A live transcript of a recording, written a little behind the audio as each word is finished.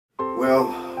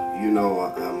Well, I'm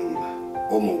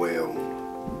overwhelmed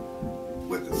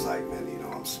with excitement.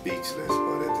 I'm speechless,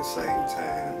 but at the same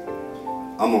time,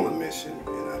 I'm on a mission,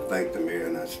 and I thank the mayor,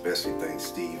 and I especially thank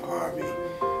Steve Harvey.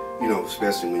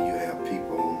 Especially when you have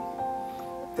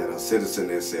people that are citizens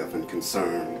themselves and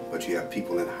concerned, but you have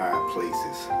people in higher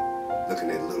places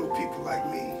looking at little people like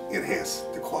me enhance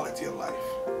the quality of life.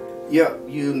 Yeah,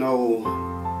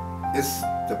 it's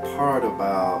the part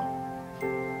about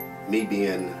me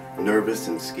being nervous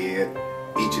and scared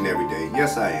each and every day.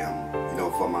 Yes, I am,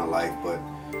 for my life, but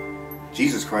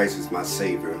Jesus Christ is my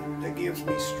Savior that gives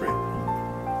me strength.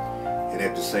 And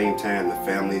at the same time, the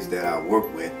families that I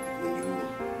work with, when you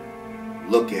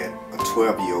look at a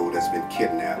 12-year-old that's been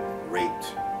kidnapped,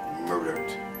 raped,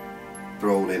 murdered,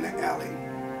 thrown in the alley,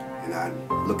 and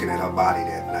I'm looking at her body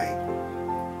that night,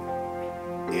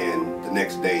 and the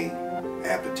next day I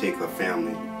have to take her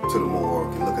family to the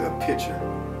morgue and look at her picture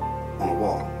on the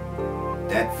wall.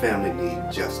 That family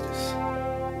needs justice,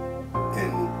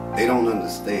 and they don't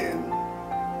understand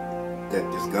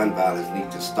that this gun violence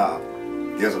needs to stop.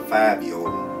 There's a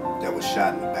 5-year-old that was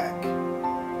shot in the back.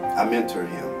 I mentor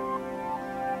him.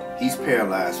 He's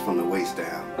paralyzed from the waist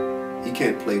down. He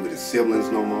can't play with his siblings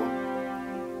no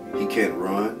more. He can't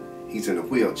run. He's in a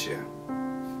wheelchair.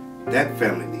 That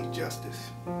family needs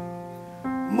justice.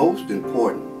 Most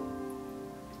important,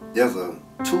 there's a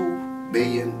 $2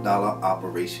 billion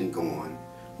operation going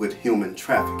with human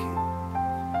trafficking,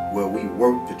 where we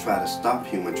work to try to stop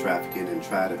human trafficking and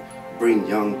try to bring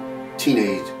young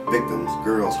teenage victims,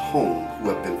 girls, home who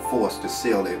have been forced to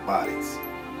sell their bodies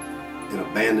in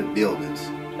abandoned buildings,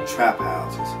 trap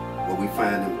houses, where we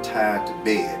find them tied to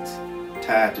beds,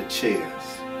 tied to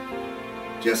chairs,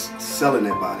 just selling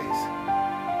their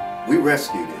bodies. We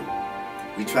rescue them.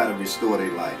 We try to restore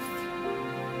their life.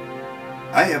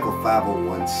 I have a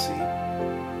 501c,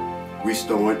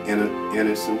 Restoring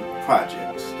Innocent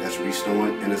Projects. That's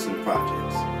Restoring Innocent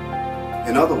Projects.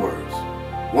 In other words,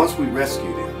 once we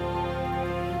rescue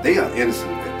them, they are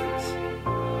innocent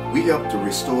victims. We help to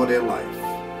restore their life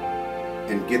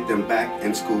and get them back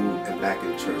in school and back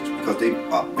in church, because they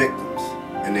are victims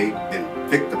and they've been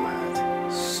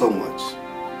victimized so much.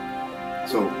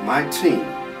 So my team,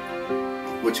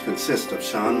 which consists of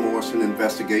Sean Morrison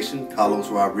Investigation, Carlos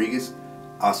Rodriguez,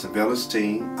 our surveillance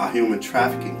team, our human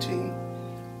trafficking team,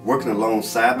 working along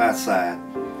side by side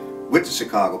with the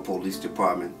Chicago Police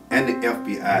Department and the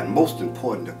FBI, and most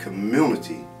important, the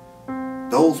community,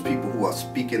 those people who are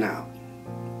speaking out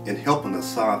and helping us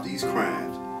solve these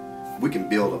crimes, we can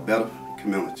build a better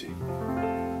community.